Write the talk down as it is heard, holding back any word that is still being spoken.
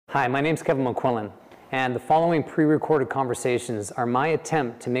Hi, my name's Kevin McQuillan, and the following pre-recorded conversations are my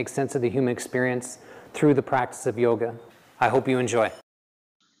attempt to make sense of the human experience through the practice of yoga. I hope you enjoy.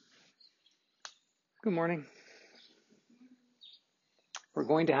 Good morning. We're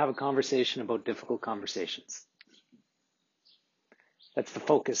going to have a conversation about difficult conversations. That's the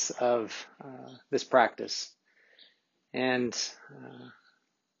focus of this practice. And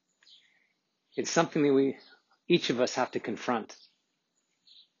it's something that each of us have to confront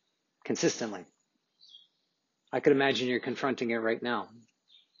consistently. I could imagine you're confronting it right now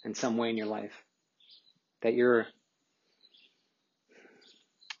in some way in your life, that you're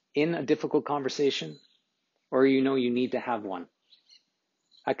in a difficult conversation or you know you need to have one.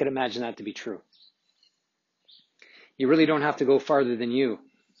 I could imagine that to be true. You really don't have to go farther than you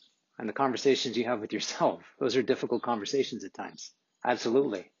and the conversations you have with yourself. Those are difficult conversations at times.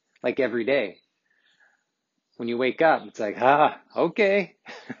 Absolutely. Like every day. When you wake up, it's like, okay.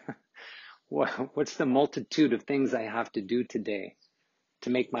 What's the multitude of things I have to do today to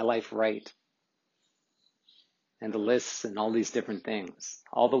make my life right? And the lists and all these different things,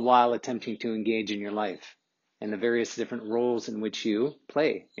 all the while attempting to engage in your life and the various different roles in which you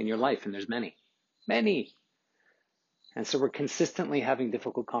play in your life. And there's many. And so we're consistently having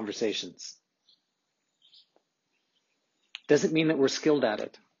difficult conversations. Doesn't mean that we're skilled at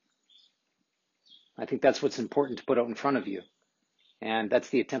it. I think that's what's important to put out in front of you. And that's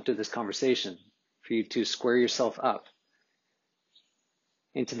the attempt of this conversation, for you to square yourself up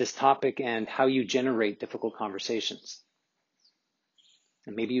into this topic and how you generate difficult conversations.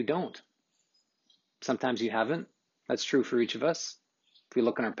 And maybe you don't. Sometimes you haven't. That's true for each of us. If we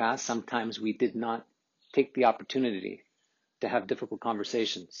look in our past, sometimes we did not take the opportunity to have difficult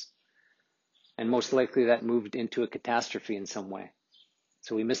conversations. And most likely that moved into a catastrophe in some way.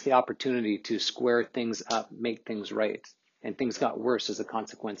 So we missed the opportunity to square things up, make things right. And things got worse as a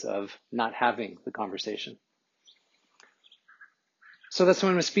consequence of not having the conversation. So that's what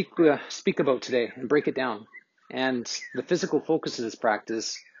I'm going to speak about today and break it down. And the physical focus of this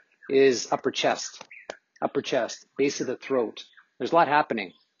practice is upper chest, base of the throat. There's a lot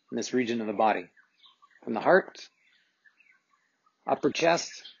happening in this region of the body. From the heart, upper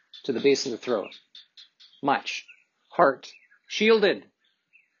chest, to the base of the throat. Much. Heart, shielded.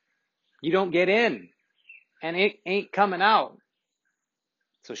 You don't get in, and it ain't coming out.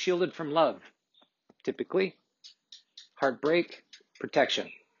 So shielded from love, typically. Heartbreak,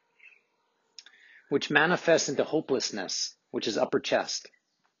 protection, which manifests into hopelessness, which is upper chest.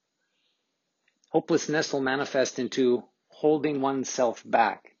 Hopelessness will manifest into holding oneself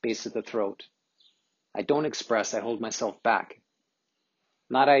back, base of the throat. I don't express, I hold myself back.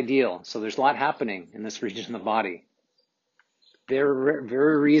 Not ideal. So there's a lot happening in this region of the body.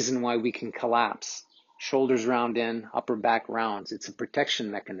 Very reason why we can collapse. Shoulders round in, upper back rounds. It's a protection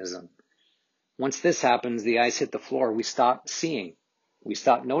mechanism. Once this happens, the eyes hit the floor. We stop seeing. We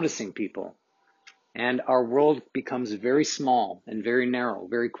stop noticing people. And our world becomes very small and very narrow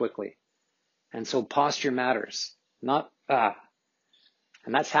very quickly. And so posture matters. And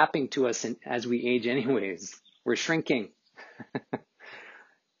that's happening to us as we age anyways. We're shrinking.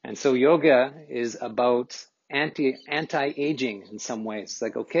 And so yoga is about anti-aging in some ways.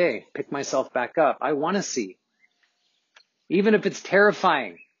 Like, okay, pick myself back up. I want to see. Even if it's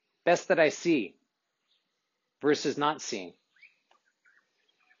terrifying, best that I see versus not seeing.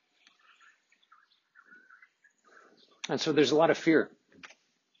 And so there's a lot of fear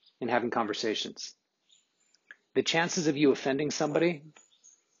in having conversations. The chances of you offending somebody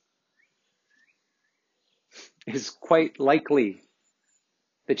is quite likely.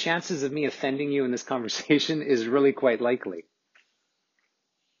 The chances of me offending you in this conversation is really quite likely.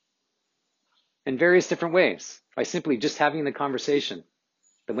 In various different ways. By simply just having the conversation.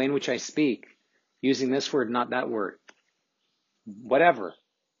 The way in which I speak. Using this word, not that word. Whatever.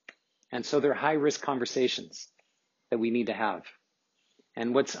 And so they're high-risk conversations that we need to have.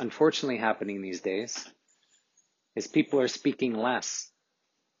 And what's unfortunately happening these days is people are speaking less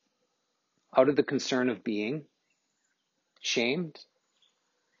out of the concern of being shamed,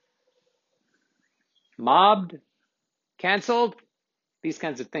 mobbed, canceled, these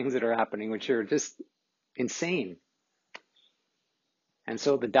kinds of things that are happening, which are just insane. And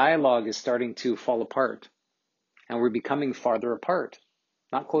so the dialogue is starting to fall apart, and we're becoming farther apart,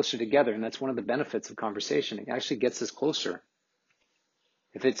 not closer together. And that's one of the benefits of conversation. It actually gets us closer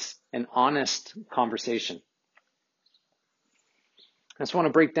if it's an honest conversation. I just want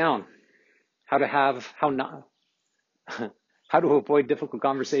to break down how to avoid difficult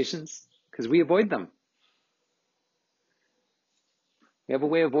conversations, because we avoid them. We have a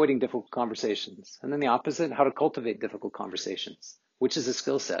way of avoiding difficult conversations. And then the opposite, how to cultivate difficult conversations. which is a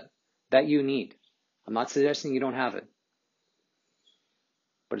skill set that you need. I'm not suggesting you don't have it,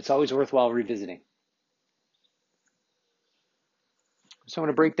 but it's always worthwhile revisiting. So I'm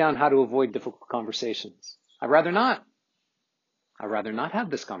going to break down how to avoid difficult conversations. I'd rather not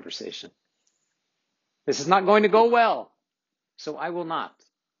have this conversation. This is not going to go well, so I will not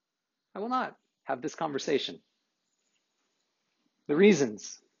have this conversation. The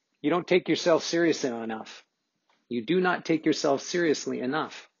reasons: you don't take yourself seriously enough. You do not take yourself seriously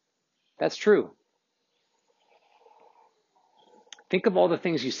enough. That's true. Think of all the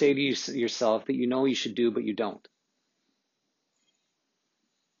things you say to yourself that you know you should do, but you don't.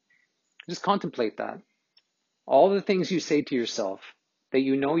 Just contemplate that. All the things you say to yourself that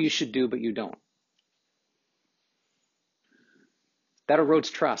you know you should do, but you don't. That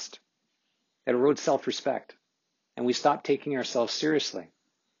erodes trust. That erodes self-respect. And we stop taking ourselves seriously.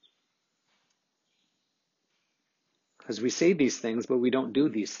 Because we say these things, but we don't do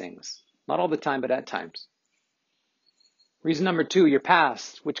these things. Not all the time, but at times. Reason number 2, your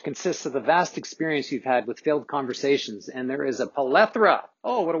past, which consists of the vast experience you've had with failed conversations. And there is a plethora.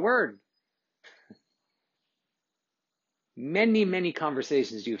 Oh, what a word. Many, many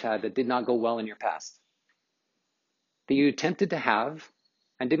conversations you've had that did not go well in your past. That you attempted to have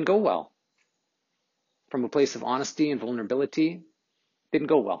and didn't go well. From a place of honesty and vulnerability, didn't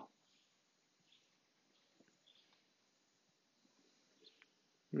go well.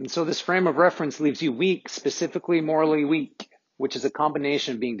 And so this frame of reference leaves you weak, specifically morally weak, which is a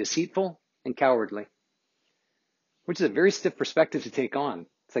combination of being deceitful and cowardly, which is a very stiff perspective to take on.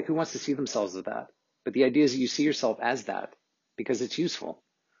 It's like, who wants to see themselves as that? But the idea is that you see yourself as that because it's useful.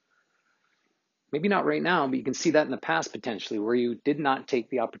 Maybe not right now, but you can see that in the past potentially, where you did not take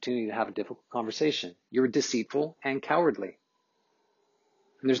the opportunity to have a difficult conversation. You were deceitful and cowardly.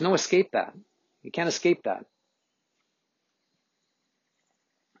 And there's no escape that. You can't escape that.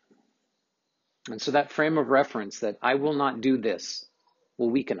 And so that frame of reference that I will not do this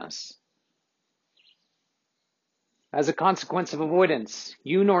will weaken us. As a consequence of avoidance,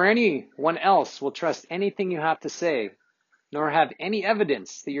 you nor anyone else will trust anything you have to say, nor have any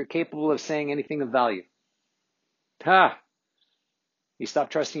evidence that you're capable of saying anything of value. You stop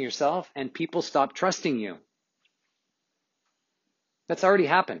trusting yourself and people stop trusting you. That's already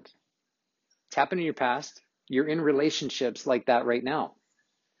happened. It's happened in your past. You're in relationships like that right now.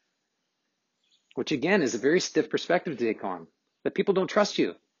 Which again is a very stiff perspective to take on. That people don't trust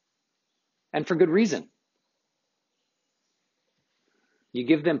you. And for good reason. You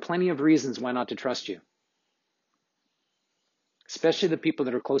give them plenty of reasons why not to trust you. Especially the people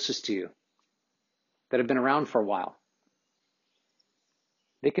that are closest to you. That have been around for a while.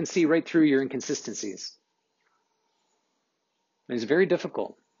 They can see right through your inconsistencies. And it's very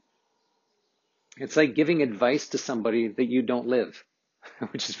difficult. It's like giving advice to somebody that you don't live,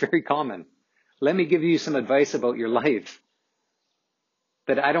 which is very common. Let me give you some advice about your life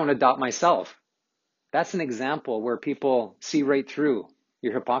that I don't adopt myself. That's an example where people see right through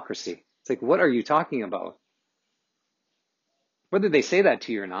your hypocrisy. It's like, what are you talking about? Whether they say that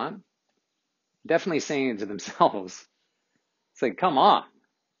to you or not, definitely saying it to themselves. It's like, come on.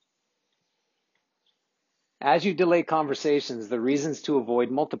 As you delay conversations, the reasons to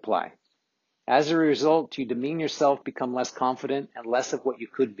avoid multiply. As a result, you demean yourself, become less confident, and less of what you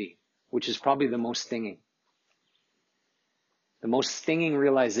could be, which is probably the most stinging. The most stinging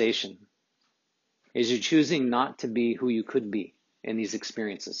realization is you're choosing not to be who you could be in these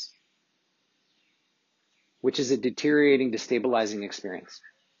experiences, which is a deteriorating, destabilizing experience.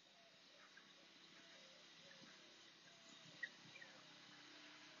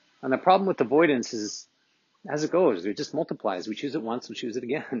 And the problem with avoidance is, as it goes, it just multiplies. We choose it once, we'll choose it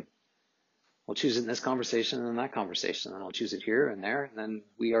again. We'll choose it in this conversation and in that conversation, and I'll choose it here and there, and then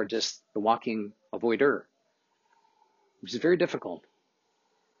we are just the walking avoider, which is very difficult.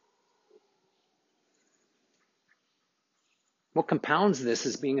 What compounds this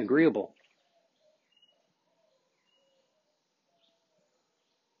is being agreeable.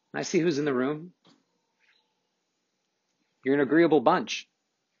 I see who's in the room. You're an agreeable bunch,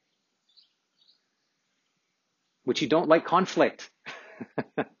 which you don't like conflict.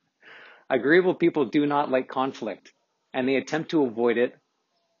 Agreeable people do not like conflict, and they attempt to avoid it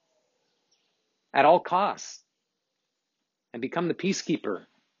at all costs and become the peacekeeper.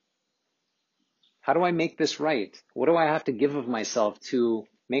 How do I make this right? What do I have to give of myself to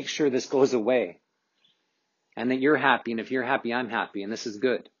make sure this goes away? And that you're happy, and if you're happy, I'm happy, and this is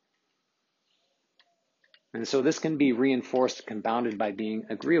good. And so this can be reinforced, compounded by being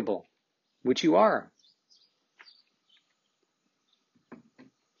agreeable, which you are.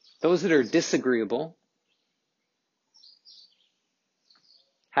 Those that are disagreeable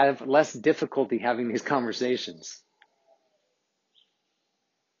have less difficulty having these conversations.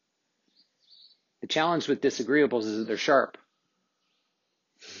 The challenge with disagreeables is that they're sharp.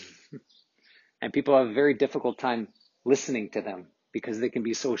 And people have a very difficult time listening to them because they can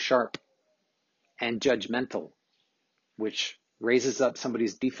be so sharp and judgmental, which raises up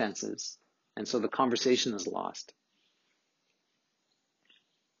somebody's defenses. And so the conversation is lost.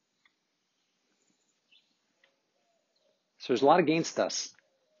 So there's a lot against us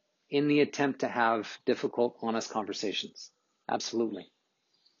in the attempt to have difficult, honest conversations. Absolutely.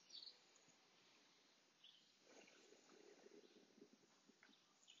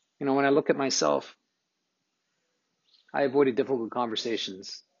 You know, when I look at myself, I avoided difficult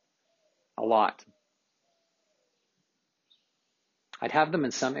conversations a lot. I'd have them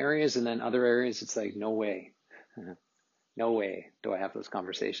in some areas, and then other areas, it's like, no way. No way do I have those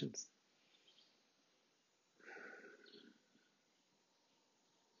conversations.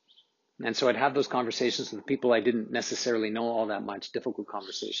 And so I'd have those conversations with people I didn't necessarily know all that much, difficult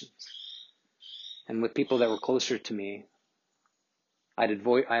conversations. And with people that were closer to me,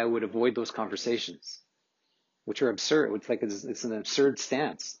 I would avoid those conversations, which are absurd. It's an absurd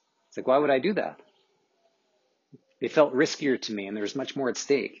stance. It's like, why would I do that? They felt riskier to me, and there was much more at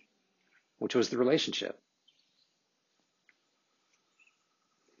stake, which was the relationship.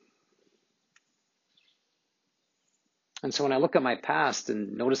 And so when I look at my past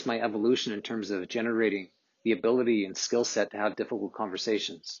and notice my evolution in terms of generating the ability and skill set to have difficult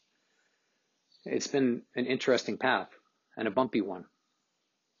conversations, it's been an interesting path and a bumpy one.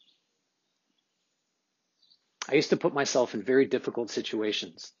 I used to put myself in very difficult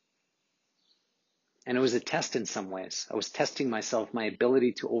situations. And it was a test in some ways. I was testing myself, my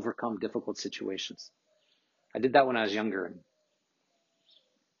ability to overcome difficult situations. I did that when I was younger.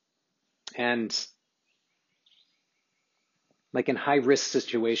 And like in high risk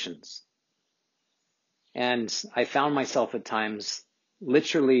situations. And I found myself at times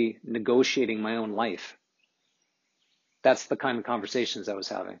literally negotiating my own life. That's the kind of conversations I was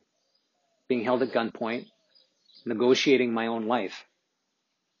having. Being held at gunpoint, negotiating my own life.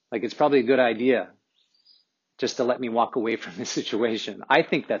 Like, it's probably a good idea just to let me walk away from this situation. I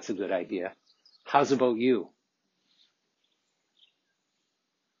think that's a good idea. How's about you?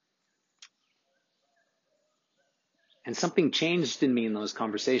 And something changed in me in those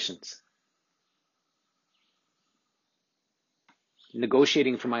conversations.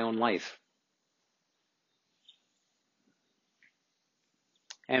 Negotiating for my own life.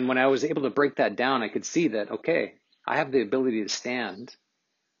 And when I was able to break that down, I could see that, okay, I have the ability to stand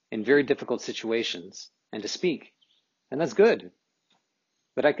in very difficult situations and to speak. And that's good.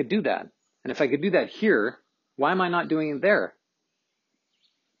 But I could do that. And if I could do that here, why am I not doing it there?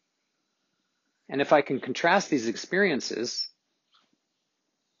 And if I can contrast these experiences,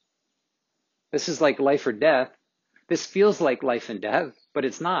 this is like life or death. This feels like life and death, but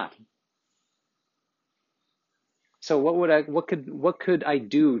it's not. So what could I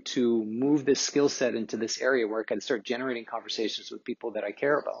do to move this skill set into this area where I can start generating conversations with people that I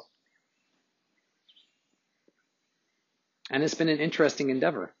care about? And it's been an interesting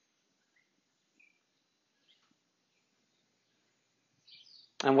endeavor.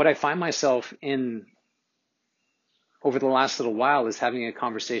 And what I find myself in over the last little while is having a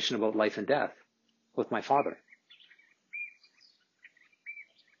conversation about life and death with my father.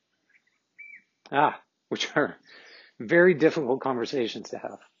 Which are very difficult conversations to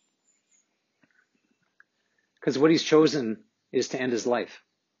have. Because what he's chosen is to end his life.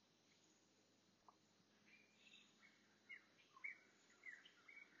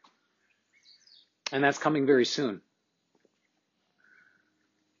 And that's coming very soon.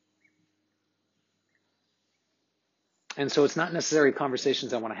 And so it's not necessarily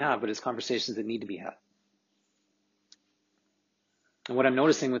conversations I want to have, but it's conversations that need to be had. And what I'm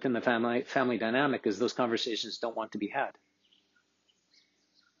noticing within the family dynamic is those conversations don't want to be had.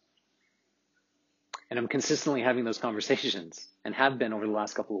 And I'm consistently having those conversations and have been over the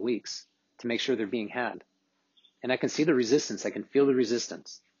last couple of weeks to make sure they're being had. And I can see the resistance. I can feel the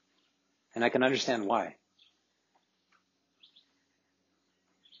resistance. And I can understand why.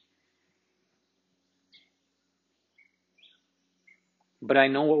 But I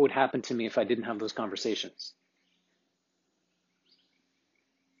know what would happen to me if I didn't have those conversations.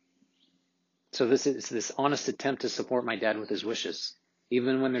 So this is this honest attempt to support my dad with his wishes,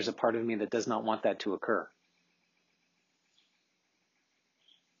 even when there's a part of me that does not want that to occur.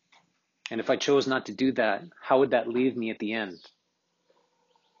 And if I chose not to do that, how would that leave me at the end?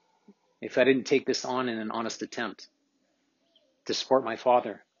 If I didn't take this on in an honest attempt to support my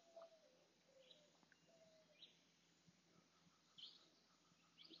father.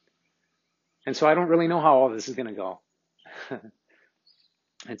 And so I don't really know how all this is going to go.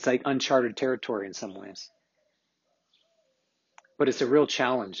 It's like uncharted territory in some ways. But it's a real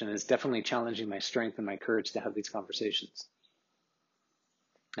challenge, and it's definitely challenging my strength and my courage to have these conversations.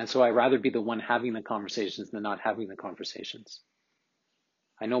 And so I'd rather be the one having the conversations than not having the conversations.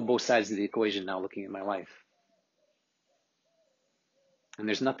 I know both sides of the equation now looking at my life. And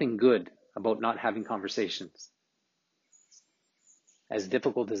there's nothing good about not having conversations, as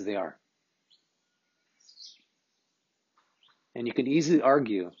difficult as they are. And you can easily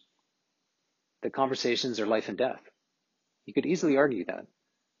argue that conversations are life and death. You could easily argue that.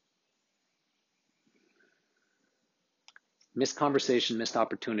 Missed conversation, missed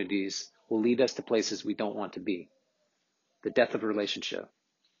opportunities will lead us to places we don't want to be. The death of a relationship,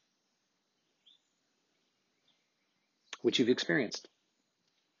 which you've experienced.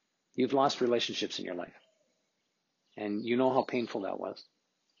 You've lost relationships in your life. And you know how painful that was.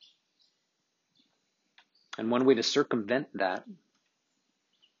 And one way to circumvent that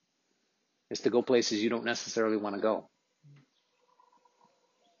is to go places you don't necessarily want to go.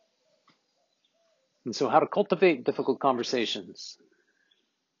 And so how to cultivate difficult conversations.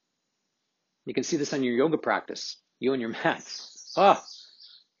 You can see this on your yoga practice, you and your mat. Oh,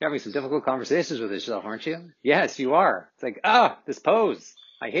 you're having some difficult conversations with yourself, aren't you? Yes, you are. It's like, this pose.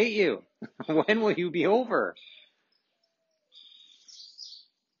 I hate you. When will you be over?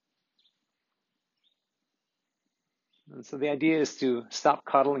 And so the idea is to stop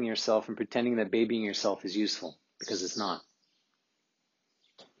coddling yourself and pretending that babying yourself is useful, because it's not.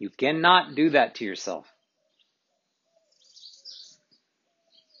 You cannot do that to yourself.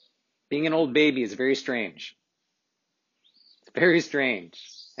 Being an old baby is very strange. It's very strange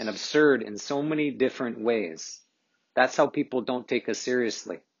and absurd in so many different ways. That's how people don't take us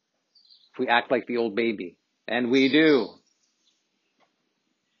seriously. If we act like the old baby. And we do.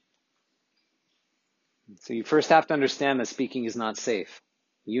 So you first have to understand that speaking is not safe.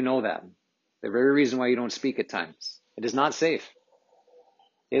 You know that. The very reason why you don't speak at times. It is not safe.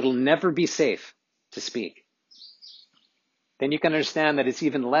 It'll never be safe to speak. Then you can understand that it's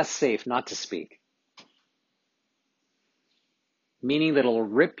even less safe not to speak. Meaning that it'll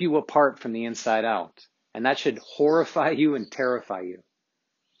rip you apart from the inside out. And that should horrify you and terrify you.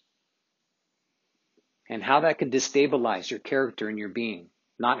 And how that can destabilize your character and your being,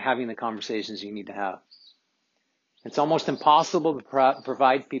 not having the conversations you need to have. It's almost impossible to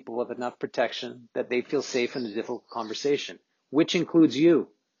provide people with enough protection that they feel safe in a difficult conversation, which includes you.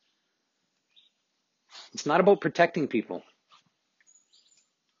 It's not about protecting people.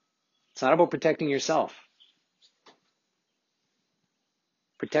 It's not about protecting yourself.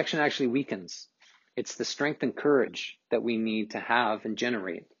 Protection actually weakens. It's the strength and courage that we need to have and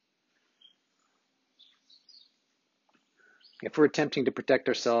generate. If we're attempting to protect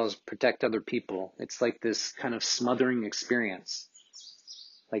ourselves, protect other people, it's like this kind of smothering experience.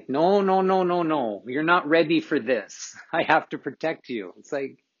 Like, no, you're not ready for this. I have to protect you. It's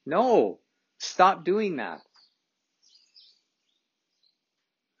like, no, stop doing that.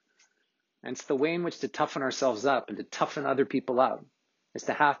 And it's the way in which to toughen ourselves up and to toughen other people up is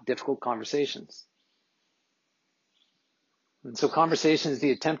to have difficult conversations. And so conversation is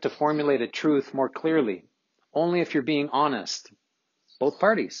the attempt to formulate a truth more clearly, only if you're being honest, both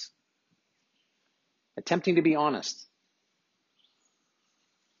parties. Attempting to be honest,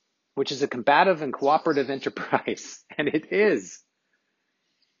 which is a combative and cooperative enterprise, and it is.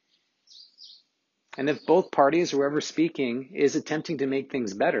 And if both parties, whoever's speaking, is attempting to make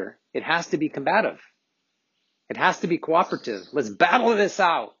things better, it has to be combative. It has to be cooperative. Let's battle this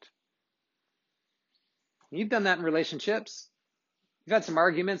out. You've done that in relationships. You've had some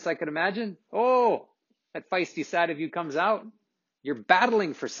arguments, I could imagine. Oh, that feisty side of you comes out. You're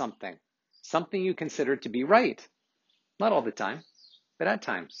battling for something you consider to be right. Not all the time, but at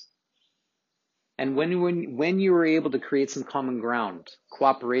times. And when you were able to create some common ground,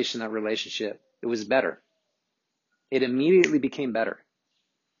 cooperation in that relationship, it was better. It immediately became better,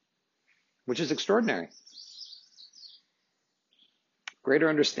 which is extraordinary. Greater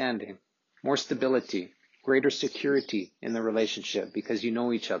understanding, more stability, greater security in the relationship because you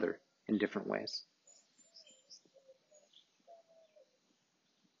know each other in different ways.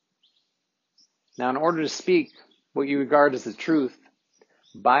 Now, in order to speak what you regard as the truth,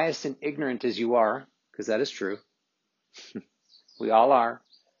 biased and ignorant as you are, because that is true, we all are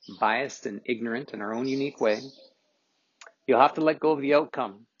biased and ignorant in our own unique way, you'll have to let go of the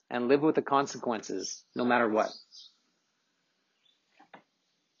outcome and live with the consequences no matter what.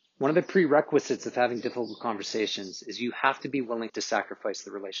 One of the prerequisites of having difficult conversations is you have to be willing to sacrifice the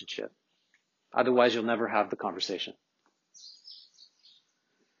relationship. Otherwise, you'll never have the conversation.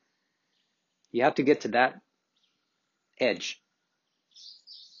 You have to get to that edge.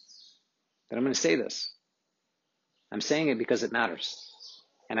 But I'm going to say this. I'm saying it because it matters.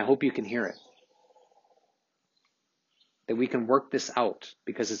 And I hope you can hear it. That we can work this out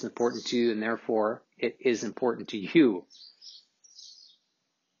because it's important to you, and therefore it is important to you.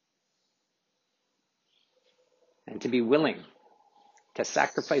 And to be willing to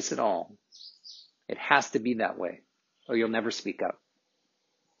sacrifice it all. It has to be that way, or you'll never speak up.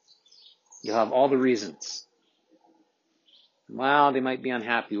 You'll have all the reasons. Well, they might be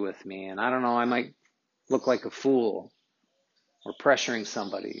unhappy with me, and I don't know, I might look like a fool, or pressuring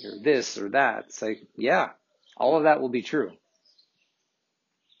somebody, or this or that. It's like, yeah, all of that will be true.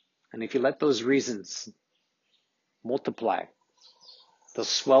 And if you let those reasons multiply, they'll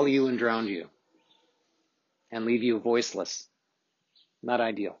swell you and drown you and leave you voiceless. Not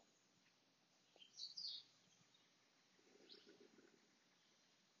ideal.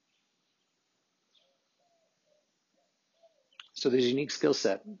 So there's a unique skill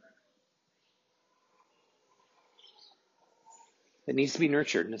set that needs to be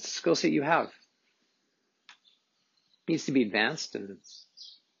nurtured, and it's a skill set you have. It needs to be advanced and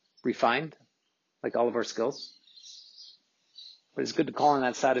refined, like all of our skills. But it's good to call on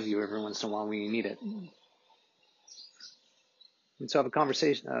that side of you every once in a while when you need it. And so I have a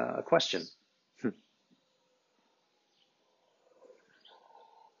conversation, a question.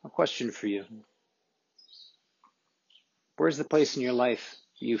 A question for you. Where's the place in your life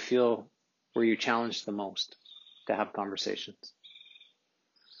you feel where you're challenged the most to have conversations?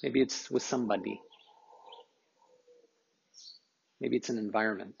 Maybe it's with somebody. Maybe it's an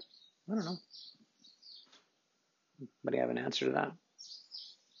environment. I don't know. Anybody have an answer to that?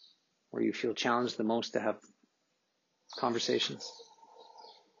 Where you feel challenged the most to have conversations?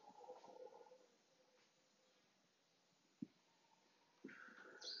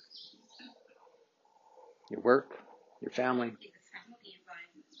 Your work, your family. The family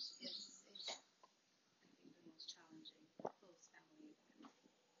environment is I think, the most challenging. Close family.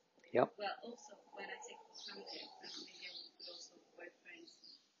 Yep. Well, also, when I say close family, maybe I would put also boyfriends.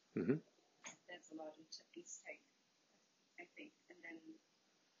 Mm-hmm. That's a lot of stake, I think. And then,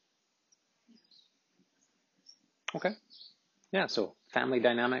 Okay. Yeah, so family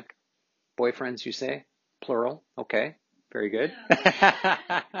dynamic, boyfriends, you say? Plural. Okay. Very good. I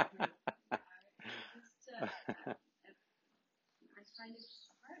find it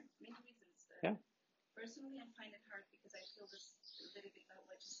hard. Many reasons. Yeah. Personally, I find it hard because I feel this a little bit like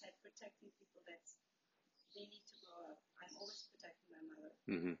what you said, protecting people that they need to grow up. I'm always protecting my mother.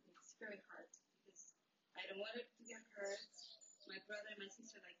 Mm-hmm. It's very hard because I don't want her to get hurt. My brother and my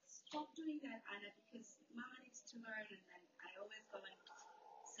sister like, stop doing that, Anna, because mama needs to learn. And then I always go and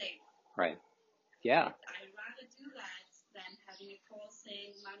say, Right. Yeah. I'd rather do that than having a call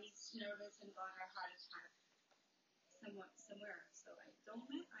saying mommy's nervous and got her heart attack somewhere. So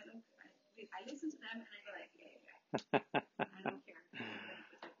I listen to them and I go like, yeah. I don't care. I'm gonna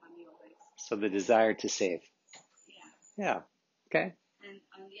protect mommy always. So the desire to save. Yeah. Yeah. Okay. And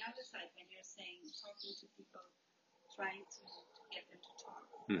on the other side, when you're saying talking to people, trying to get them to talk,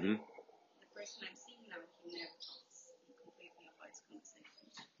 Mm-hmm. the person I'm seeing now, he never talks. He completely avoids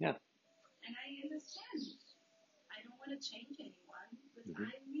conversation. Yeah. And I understand. I don't want to change anyone, but Mm-hmm.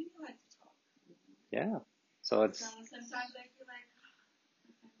 I really like to talk. Yeah. So it's. So sometimes I feel like I'm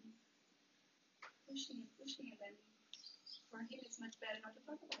pushing, and then for him it's much better not to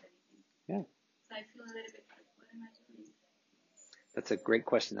talk about anything. Yeah. So I feel a little bit like, what am I doing? That's a great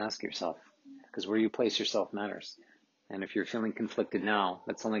question to ask yourself, because where you place yourself matters. And if you're feeling conflicted now,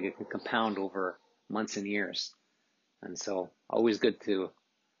 that's only going to compound over months and years. And so always good to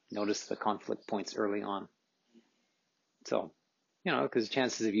notice the conflict points early on. So, because the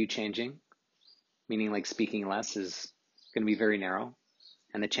chances of you changing, meaning like speaking less, is going to be very narrow.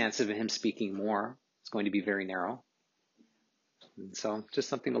 And the chance of him speaking more is going to be very narrow. And so just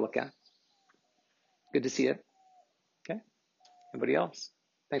something to look at. Good to see it. Okay. Anybody else?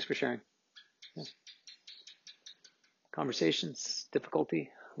 Thanks for sharing. Yeah. Conversations,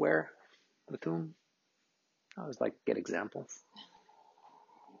 difficulty, where, with whom? I always like to get examples.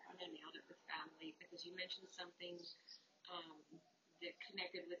 You kind of nailed it with family because you mentioned something that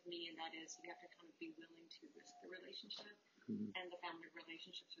connected with me, and that is you have to kind of be willing to risk the relationship. Mm-hmm. And the family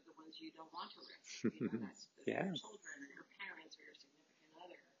relationships are the ones you don't want to risk. That's your children or your parents or your significant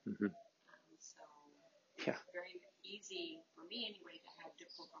other. Mm-hmm. So it's very easy for me anyway to have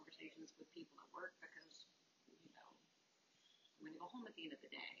difficult conversations with people at work because I'm going to go home at the end of the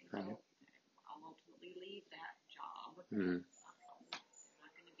day. Right. So I'll ultimately leave that job. Mm-hmm. They're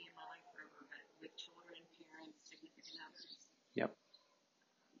not going to be in my life forever, but with children, parents, significant others. Yep.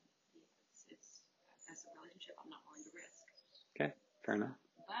 It's this relationship I'm not willing to risk. Okay, fair enough.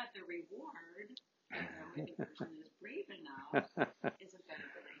 But the reward, if the person is brave enough, is a better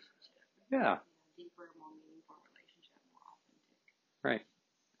relationship. Yeah. Deeper, more meaningful relationship, more authentic. Right.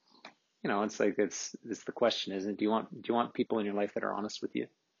 It's like it's the question, isn't it? Do you want people in your life that are honest with you?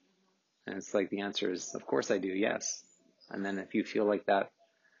 And it's like the answer is, of course I do, yes. And then if you feel like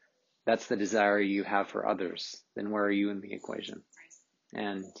that's the desire you have for others, then where are you in the equation? Right.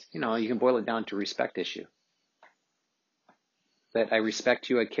 And, you can boil it down to a respect issue. That I respect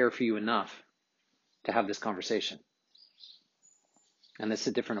you, I care for you enough to have this conversation. And it's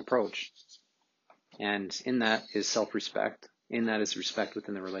a different approach. And in that is self-respect. In that is respect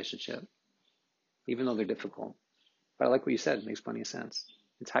within the relationship, even though they're difficult. But I like what you said. It makes plenty of sense.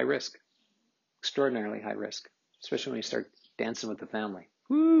 It's high risk, extraordinarily high risk, especially when you start dancing with the family.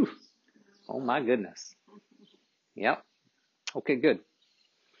 Woo! Oh my goodness. Yep. Okay, good.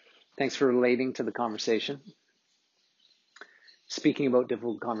 Thanks for relating to the conversation. Speaking about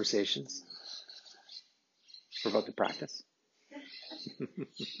difficult conversations, we're about to practice.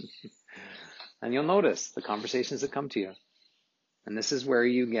 And you'll notice the conversations that come to you. And this is where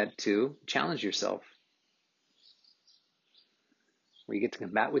you get to challenge yourself. Where you get to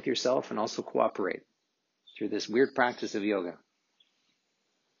combat with yourself and also cooperate through this weird practice of yoga.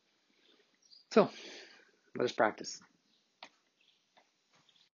 So, let us practice.